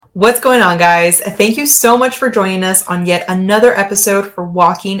What's going on, guys? Thank you so much for joining us on yet another episode for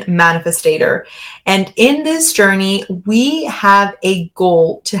Walking Manifestator. And in this journey, we have a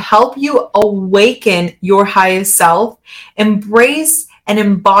goal to help you awaken your highest self, embrace and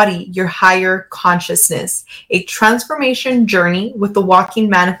embody your higher consciousness, a transformation journey with the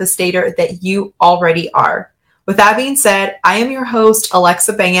Walking Manifestator that you already are. With that being said, I am your host,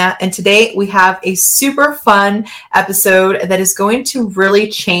 Alexa Benya, and today we have a super fun episode that is going to really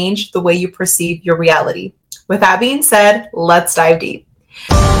change the way you perceive your reality. With that being said, let's dive deep.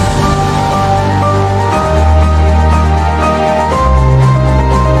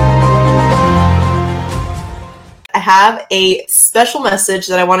 I have a special message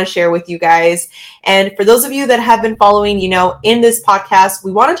that I want to share with you guys. And for those of you that have been following, in this podcast,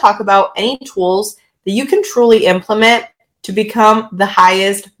 we want to talk about any tools that you can truly implement to become the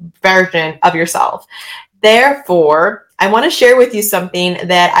highest version of yourself. Therefore, I want to share with you something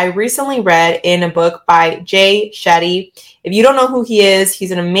that I recently read in a book by Jay Shetty. If you don't know who he is,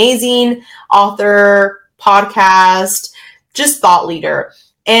 he's an amazing author, podcast, just thought leader.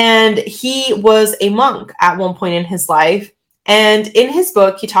 And he was a monk at one point in his life. And in his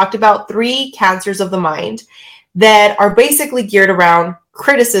book, he talked about 3 cancers of the mind that are basically geared around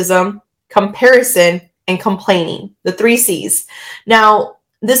criticism, comparison, and complaining, the 3 C's. Now,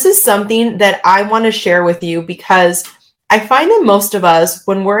 this is something that I want to share with you because I find that most of us,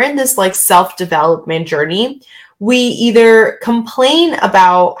 when we're in this self-development journey, we either complain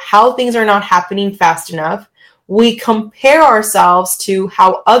about how things are not happening fast enough, we compare ourselves to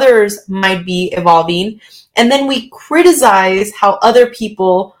how others might be evolving, and then we criticize how other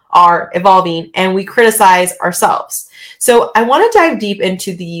people are evolving, and we criticize ourselves. So I want to dive deep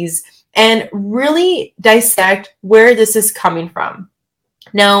into these and really dissect where this is coming from.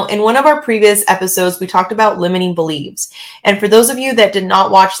 Now, in one of our previous episodes, we talked about limiting beliefs. And for those of you that did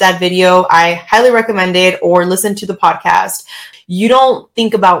not watch that video, I highly recommend it or listen to the podcast. You don't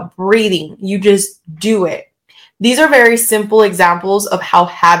think about breathing, you just do it. These are very simple examples of how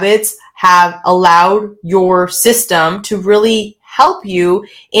habits have allowed your system to really help you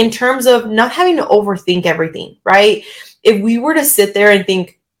in terms of not having to overthink everything, right? If we were to sit there and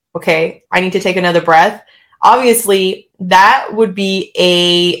think, okay, I need to take another breath, obviously that would be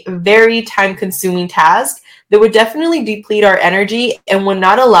a very time-consuming task that would definitely deplete our energy and would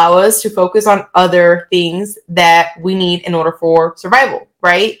not allow us to focus on other things that we need in order for survival,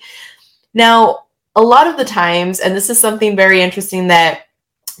 right? Now, a lot of the times, and this is something very interesting that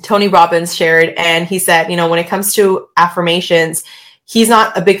Tony Robbins shared, and he said, when it comes to affirmations, he's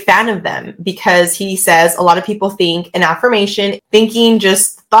not a big fan of them because he says a lot of people think an affirmation, thinking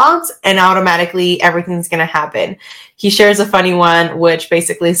just thoughts and automatically everything's going to happen. He shares a funny one, which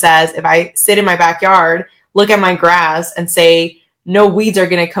basically says, if I sit in my backyard, look at my grass and say, no weeds are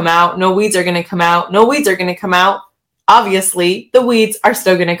going to come out, no weeds are going to come out, no weeds are going to come out, obviously the weeds are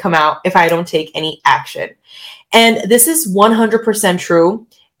still going to come out if I don't take any action. And this is 100% true.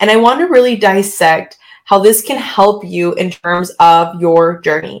 And I want to really dissect how this can help you in terms of your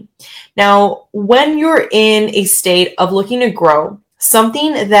journey. Now, when you're in a state of looking to grow,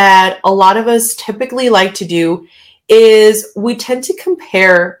 something that a lot of us typically like to do is we tend to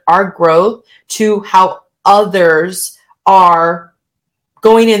compare our growth to how others are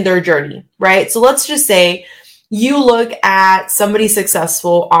going in their journey, right? So let's just say you look at somebody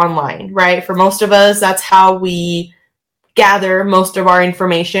successful online, right? For most of us, that's how we gather most of our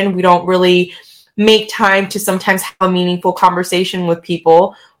information. We don't really make time to sometimes have a meaningful conversation with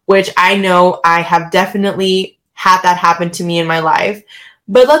people, which I know I have definitely had that happen to me in my life.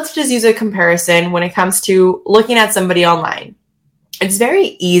 But let's just use a comparison when it comes to looking at somebody online. It's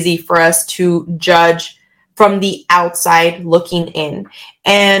very easy for us to judge from the outside looking in.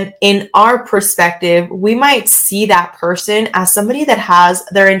 And in our perspective, we might see that person as somebody that has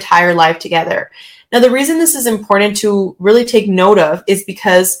their entire life together. Now, the reason this is important to really take note of is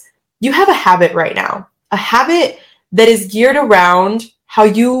because you have a habit right now, a habit that is geared around how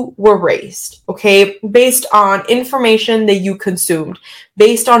you were raised, okay? Based on information that you consumed,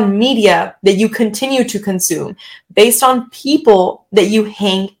 based on media that you continue to consume, based on people that you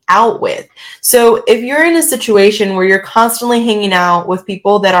hang out with. So if you're in a situation where you're constantly hanging out with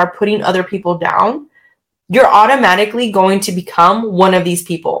people that are putting other people down, you're automatically going to become one of these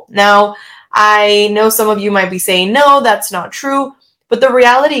people. Now, I know some of you might be saying, no, that's not true. But the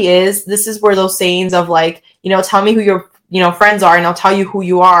reality is, this is where those sayings of tell me who your friends are and I'll tell you who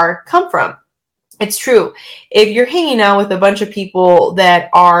you are come from. It's true. If you're hanging out with a bunch of people that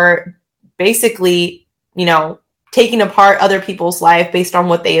are basically, taking apart other people's life based on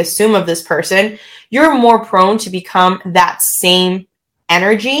what they assume of this person, you're more prone to become that same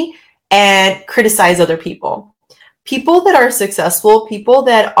energy and criticize other people. People that are successful, people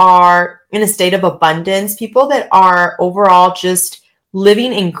that are in a state of abundance, people that are overall just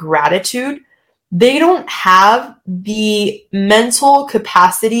living in gratitude, they don't have the mental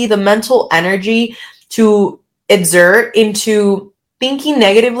capacity, the mental energy to exert into thinking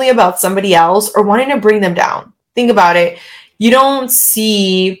negatively about somebody else or wanting to bring them down. Think about it. You don't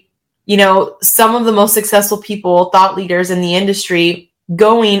see, some of the most successful people, thought leaders in the industry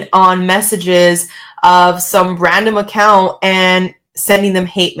going on messages of some random account and sending them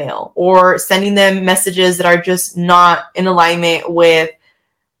hate mail or sending them messages that are just not in alignment with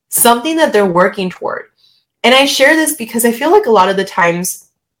something that they're working toward. And I share this because I feel like a lot of the times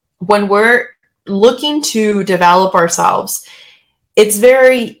when we're looking to develop ourselves, it's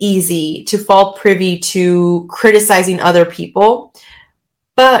very easy to fall privy to criticizing other people.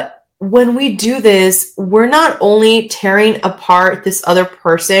 But when we do this, we're not only tearing apart this other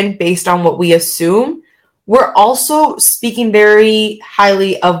person based on what we assume, we're also speaking very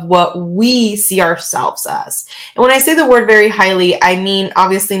highly of what we see ourselves as. And when I say the word very highly, I mean,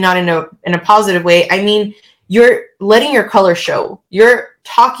 obviously not in a positive way. I mean, you're letting your color show. You're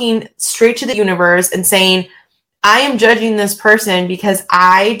talking straight to the universe and saying, I am judging this person because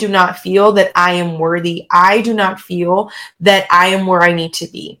I do not feel that I am worthy. I do not feel that I am where I need to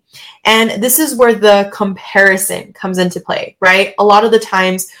be. And this is where the comparison comes into play, right? A lot of the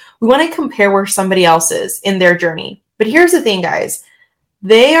times we want to compare where somebody else is in their journey. But here's the thing, guys.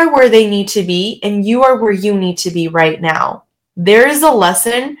 They are where they need to be, and you are where you need to be right now. There is a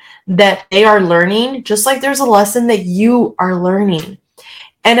lesson that they are learning, just like there's a lesson that you are learning.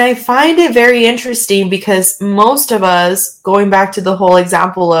 And I find it very interesting because most of us, going back to the whole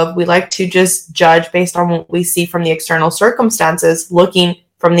example of we like to just judge based on what we see from the external circumstances, looking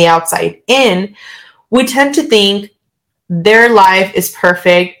from the outside in, we tend to think their life is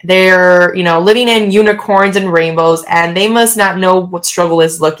perfect. They're, living in unicorns and rainbows, and they must not know what struggle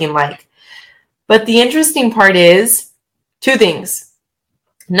is looking like. But the interesting part is two things.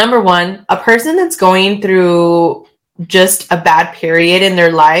 Number one, a person that's going through just a bad period in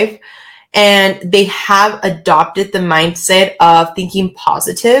their life and they have adopted the mindset of thinking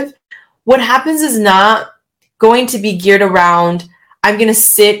positive, what happens is not going to be geared around, I'm going to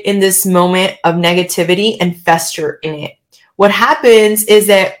sit in this moment of negativity and fester in it. What happens is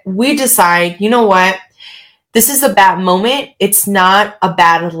that we decide, you know what, this is a bad moment. It's not a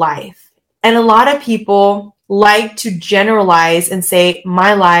bad life. And a lot of people like to generalize and say,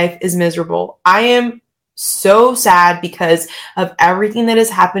 my life is miserable. I am so sad because of everything that is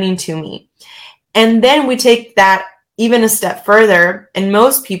happening to me. And then we take that even a step further. And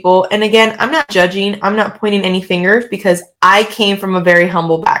most people, and again, I'm not judging, I'm not pointing any fingers because I came from a very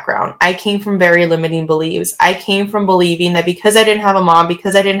humble background. I came from very limiting beliefs. I came from believing that because I didn't have a mom,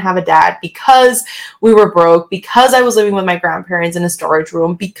 because I didn't have a dad, because we were broke, because I was living with my grandparents in a storage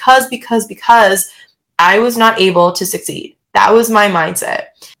room, because I was not able to succeed. That was my mindset.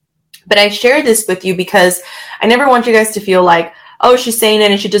 But I share this with you because I never want you guys to feel like, oh, she's saying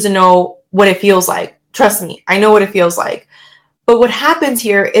it and she doesn't know what it feels like. Trust me, I know what it feels like. But what happens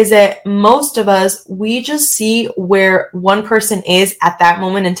here is that most of us, we just see where one person is at that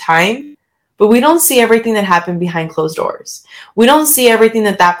moment in time, but we don't see everything that happened behind closed doors. We don't see everything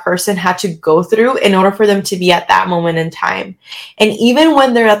that that person had to go through in order for them to be at that moment in time. And even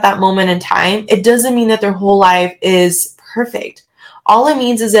when they're at that moment in time, it doesn't mean that their whole life is perfect. All it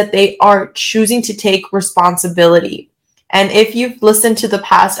means is that they are choosing to take responsibility. And if you've listened to the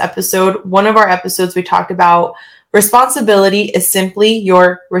past episode, one of our episodes, we talked about responsibility is simply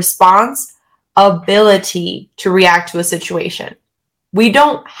your response ability to react to a situation. We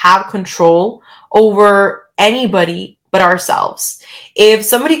don't have control over anybody but ourselves. If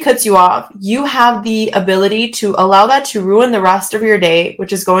somebody cuts you off, you have the ability to allow that to ruin the rest of your day,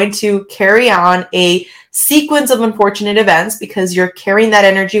 which is going to carry on a sequence of unfortunate events because you're carrying that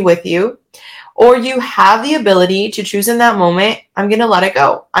energy with you. Or you have the ability to choose in that moment, I'm going to let it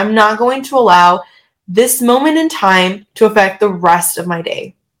go. I'm not going to allow this moment in time to affect the rest of my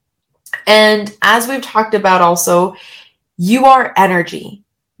day. And as we've talked about also, you are energy.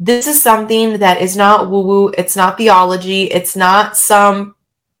 This is something that is not woo-woo. It's not theology. It's not some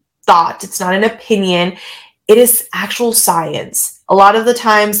thought. It's not an opinion. It is actual science. A lot of the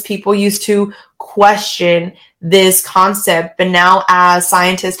times people used to question this concept, but now as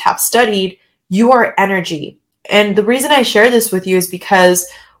scientists have studied, you are energy. And the reason I share this with you is because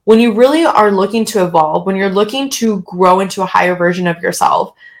when you really are looking to evolve, when you're looking to grow into a higher version of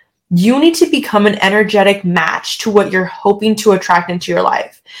yourself, you need to become an energetic match to what you're hoping to attract into your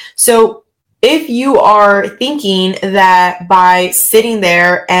life. So If you are thinking that by sitting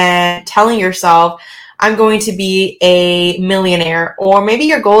there and telling yourself, I'm going to be a millionaire, or maybe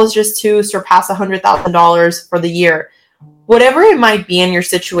your goal is just to surpass $100,000 for the year, whatever it might be in your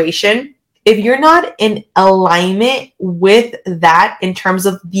situation, if you're not in alignment with that in terms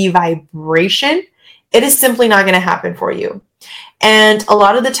of the vibration, it is simply not going to happen for you. And a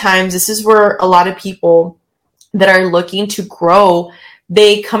lot of the times, this is where a lot of people that are looking to grow,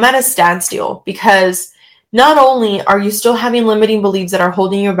 they come at a standstill, because not only are you still having limiting beliefs that are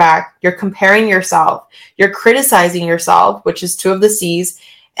holding you back, you're comparing yourself, you're criticizing yourself, which is two of the C's,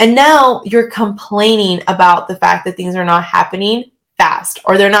 and now you're complaining about the fact that things are not happening fast,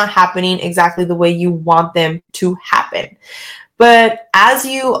 or they're not happening exactly the way you want them to happen. But as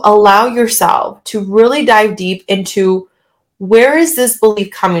you allow yourself to really dive deep into, where is this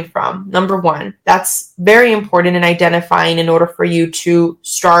belief coming from? Number one, that's very important in identifying in order for you to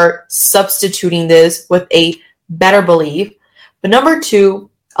start substituting this with a better belief. But number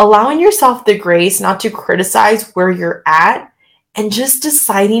two, allowing yourself the grace not to criticize where you're at and just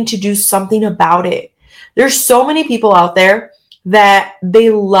deciding to do something about it. There's so many people out there that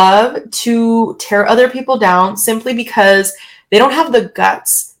they love to tear other people down simply because they don't have the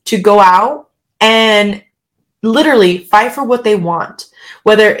guts to go out and literally fight for what they want.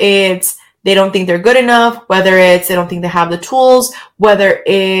 Whether it's they don't think they're good enough, whether it's they don't think they have the tools, whether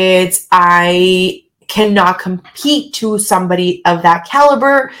it's I cannot compete to somebody of that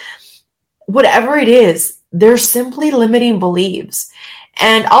caliber, whatever it is, they're simply limiting beliefs.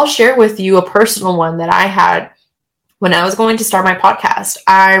 And I'll share with you a personal one that I had when I was going to start my podcast.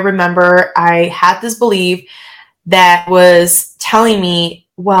 I remember I had this belief that was telling me,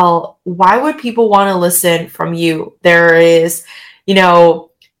 well, why would people want to listen from you? There is,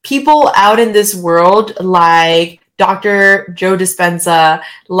 people out in this world like Dr. Joe Dispenza,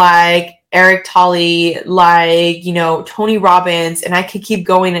 like Eric Tolley, like, Tony Robbins, and I could keep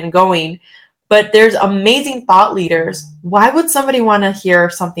going and going. But there's amazing thought leaders. Why would somebody want to hear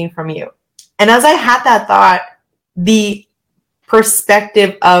something from you? And as I had that thought, the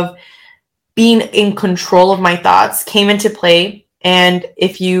perspective of being in control of my thoughts came into play. And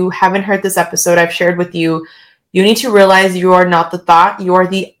if you haven't heard this episode, I've shared with you, you need to realize you are not the thought. You are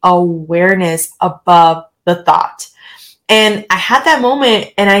the awareness above the thought. And I had that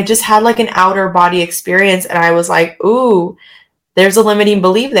moment and I just had like an outer body experience. And I was like, ooh, there's a limiting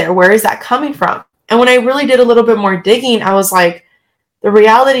belief there. Where is that coming from? And when I really did a little bit more digging, I was like, the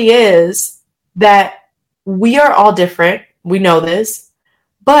reality is that we are all different. We know this.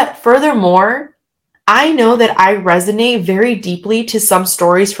 But furthermore, I know that I resonate very deeply to some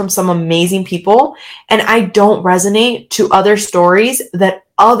stories from some amazing people, and I don't resonate to other stories that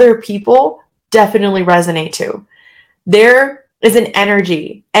other people definitely resonate to. There is an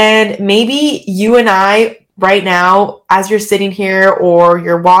energy, and maybe you and I right now, as you're sitting here or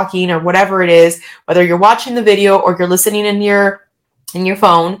you're walking or whatever it is, whether you're watching the video or you're listening in your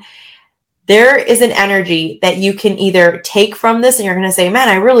phone, there is an energy that you can either take from this and you're going to say, man,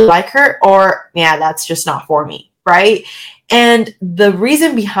 I really like her, or yeah, that's just not for me, right? And the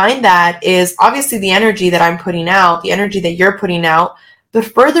reason behind that is obviously the energy that I'm putting out, the energy that you're putting out, but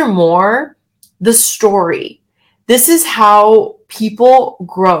furthermore, the story. This is how people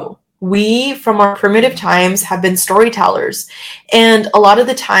grow. We, from our primitive times, have been storytellers. And a lot of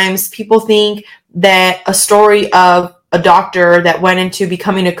the times people think that a story of a doctor that went into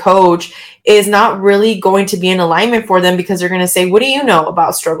becoming a coach is not really going to be in alignment for them, because they're going to say, what do you know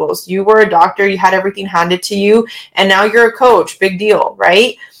about struggles? You were a doctor, you had everything handed to you, and now you're a coach, big deal,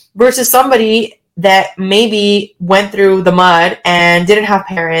 right? Versus somebody that maybe went through the mud and didn't have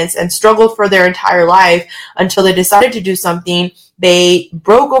parents and struggled for their entire life until they decided to do something. They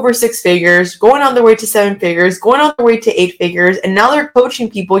broke over 6 figures, going on their way to 7 figures, going on their way to 8 figures, and now they're coaching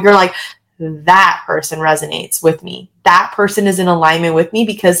people. You're like, that person resonates with me. That person is in alignment with me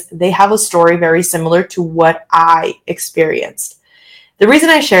because they have a story very similar to what I experienced. The reason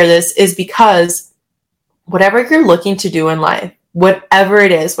I share this is because whatever you're looking to do in life, whatever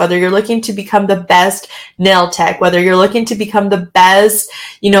it is, whether you're looking to become the best nail tech, whether you're looking to become the best,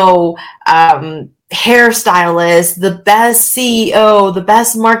 hairstylist, the best CEO, the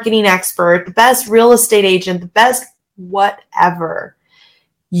best marketing expert, the best real estate agent, the best whatever,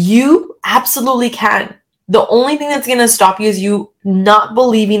 you absolutely can. The only thing that's going to stop you is you not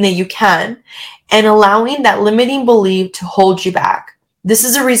believing that you can and allowing that limiting belief to hold you back. This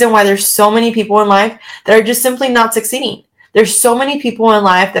is the reason why there's so many people in life that are just simply not succeeding. There's so many people in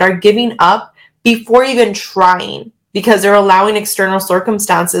life that are giving up before even trying because they're allowing external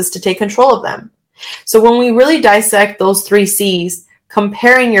circumstances to take control of them. So when we really dissect those 3 C's,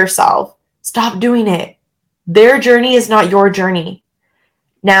 comparing yourself, Stop doing it. Their journey is not your journey.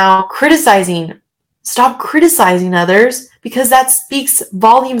 Now, criticizing. Stop criticizing others because that speaks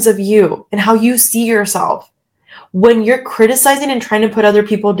volumes of you and how you see yourself. When you're criticizing and trying to put other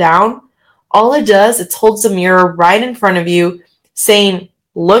people down, all it does is holds a mirror right in front of you saying,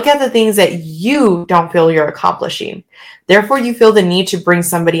 look at the things that you don't feel you're accomplishing. Therefore, you feel the need to bring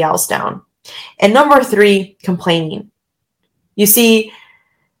somebody else down. And number 3, complaining. You see,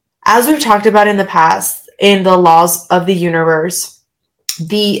 as we've talked about in the past, in the laws of the universe,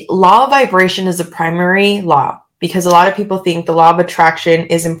 the law of vibration is the primary law because a lot of people think the law of attraction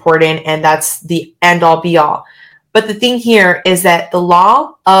is important and that's the end all be all. But the thing here is that the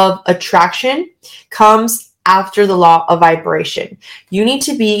law of attraction comes after the law of vibration. You need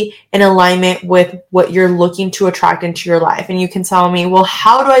to be in alignment with what you're looking to attract into your life. And you can tell me, well,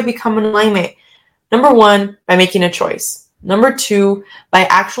 how do I become in alignment? Number 1, by making a choice. Number 2, by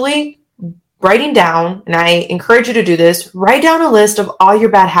actually writing down, and I encourage you to do this, write down a list of all your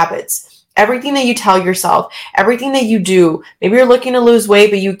bad habits. Everything that you tell yourself, everything that you do. Maybe you're looking to lose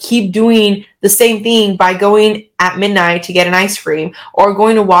weight, but you keep doing the same thing by going at midnight to get an ice cream, or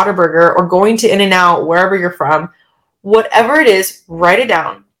going to Whataburger, or going to In-N-Out, wherever you're from. Whatever it is, write it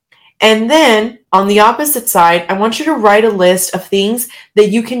down. And then on the opposite side, I want you to write a list of things that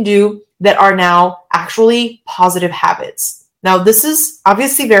you can do that are now actually positive habits. Now, this is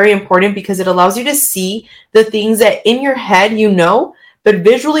obviously very important because it allows you to see the things that in your head you know, but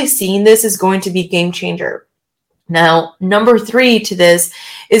visually seeing this is going to be a game changer. Now, number 3 to this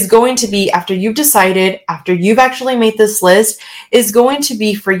is going to be after you've decided, after you've actually made this list, is going to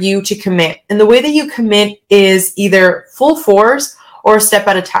be for you to commit. And the way that you commit is either full force or a step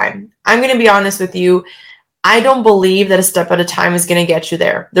at a time. I'm going to be honest with you. I don't believe that a step at a time is going to get you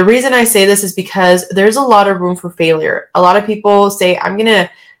there. The reason I say this is because there's a lot of room for failure. A lot of people say, I'm going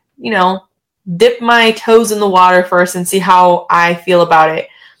to, dip my toes in the water first and see how I feel about it.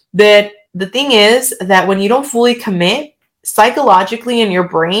 But the thing is that when you don't fully commit, psychologically in your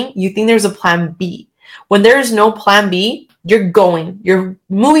brain, you think there's a plan B. When there is no plan B, you're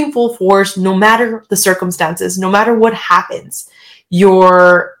moving full force no matter the circumstances, no matter what happens.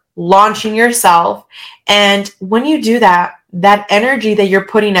 You're launching yourself. And when you do that, that energy that you're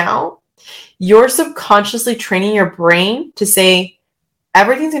putting out, you're subconsciously training your brain to say,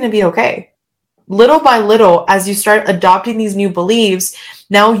 everything's going to be okay. Little by little, as you start adopting these new beliefs,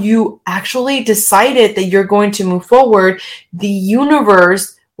 now you actually decided that you're going to move forward. The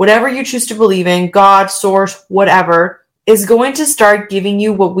universe, whatever you choose to believe in, God, source, whatever, is going to start giving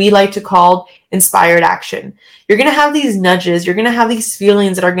you what we like to call inspired action. You're going to have these nudges. You're going to have these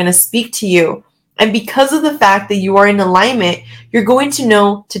feelings that are going to speak to you. And because of the fact that you are in alignment, you're going to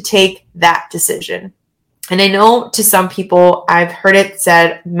know to take that decision. And I know to some people, I've heard it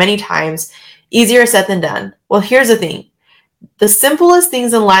said many times, easier said than done. Well, here's the thing. The simplest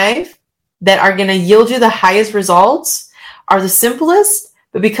things in life that are going to yield you the highest results are the simplest,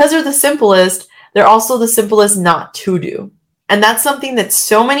 but because they're the simplest, they're also the simplest not to do. And that's something that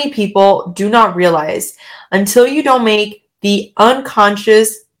so many people do not realize. Until you don't make the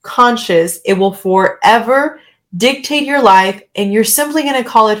unconscious conscious, it will forever dictate your life, and you're simply going to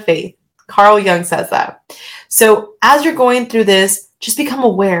call it faith. Carl Jung says that. So as you're going through this, just become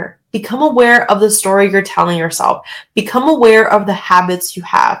aware. Become aware of the story you're telling yourself. Become aware of the habits you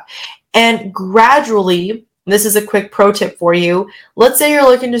have. And gradually, this is a quick pro tip for you. Let's say you're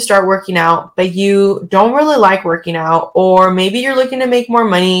looking to start working out, but you don't really like working out, or maybe you're looking to make more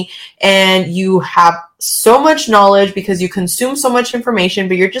money and you have so much knowledge because you consume so much information,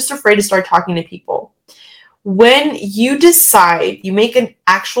 but you're just afraid to start talking to people. When you decide, you make an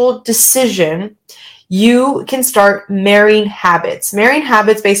actual decision, you can start marrying habits. Marrying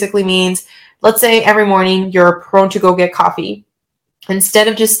habits basically means, let's say every morning you're prone to go get coffee. Instead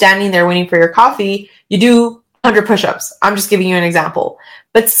of just standing there waiting for your coffee, you do 100 push-ups. I'm just giving you an example.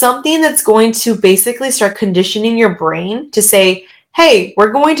 But something that's going to basically start conditioning your brain to say, hey,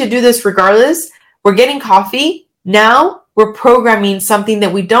 we're going to do this regardless. We're getting coffee. Now we're programming something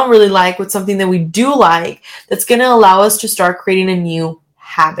that we don't really like with something that we do like, that's going to allow us to start creating a new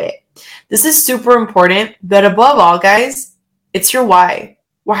habit. This is super important, but above all, guys, it's your why.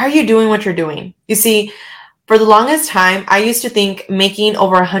 Why are you doing what you're doing? You see, for the longest time, I used to think making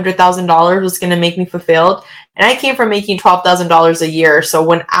over $100,000 was going to make me fulfilled. And I came from making $12,000 a year. So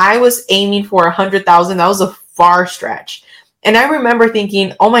when I was aiming for $100,000, that was a far stretch. And I remember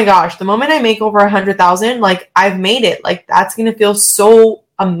thinking, oh my gosh, the moment I make over $100,000, like I've made it, like that's going to feel so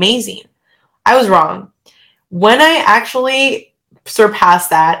amazing. I was wrong. When I actually surpass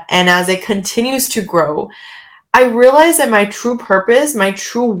that, and as it continues to grow, I realized that my true purpose, my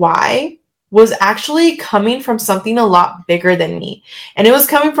true why, was actually coming from something a lot bigger than me. And it was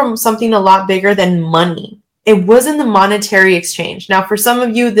coming from something a lot bigger than money. It wasn't the monetary exchange. Now, for some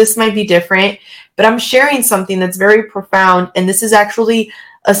of you, this might be different, but I'm sharing something that's very profound. And this is actually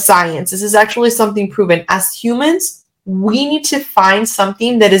a science. This is actually something proven. As humans, we need to find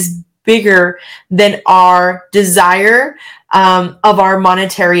something that is bigger than our desire of our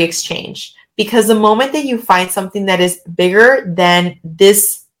monetary exchange. Because the moment that you find something that is bigger than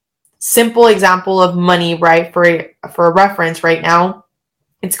this simple example of money, right, for a reference right now,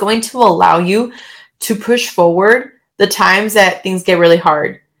 it's going to allow you to push forward the times that things get really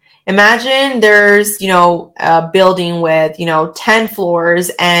hard. Imagine there's, a building with, 10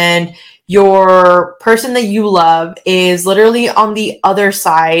 floors, and your person that you love is literally on the other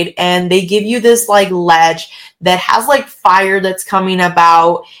side, and they give you this like ledge that has like fire that's coming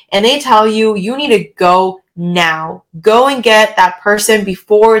about, and they tell you, you need to go now. Go and get that person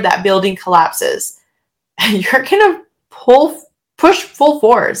before that building collapses. You're going to push full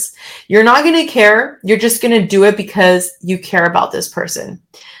force. You're not going to care. You're just going to do it because you care about this person.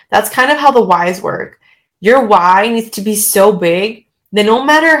 That's kind of how the whys work. Your why needs to be so big that no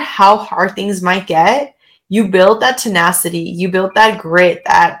matter how hard things might get, you build that tenacity, you build that grit,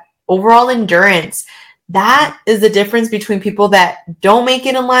 that overall endurance. That is the difference between people that don't make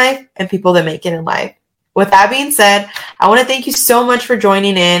it in life and people that make it in life. With that being said, I want to thank you so much for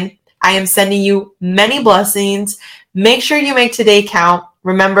joining in. I am sending you many blessings. Make sure you make today count.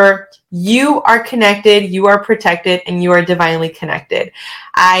 Remember, you are connected, you are protected, and you are divinely connected.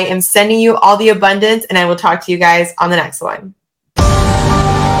 I am sending you all the abundance, and I will talk to you guys on the next one.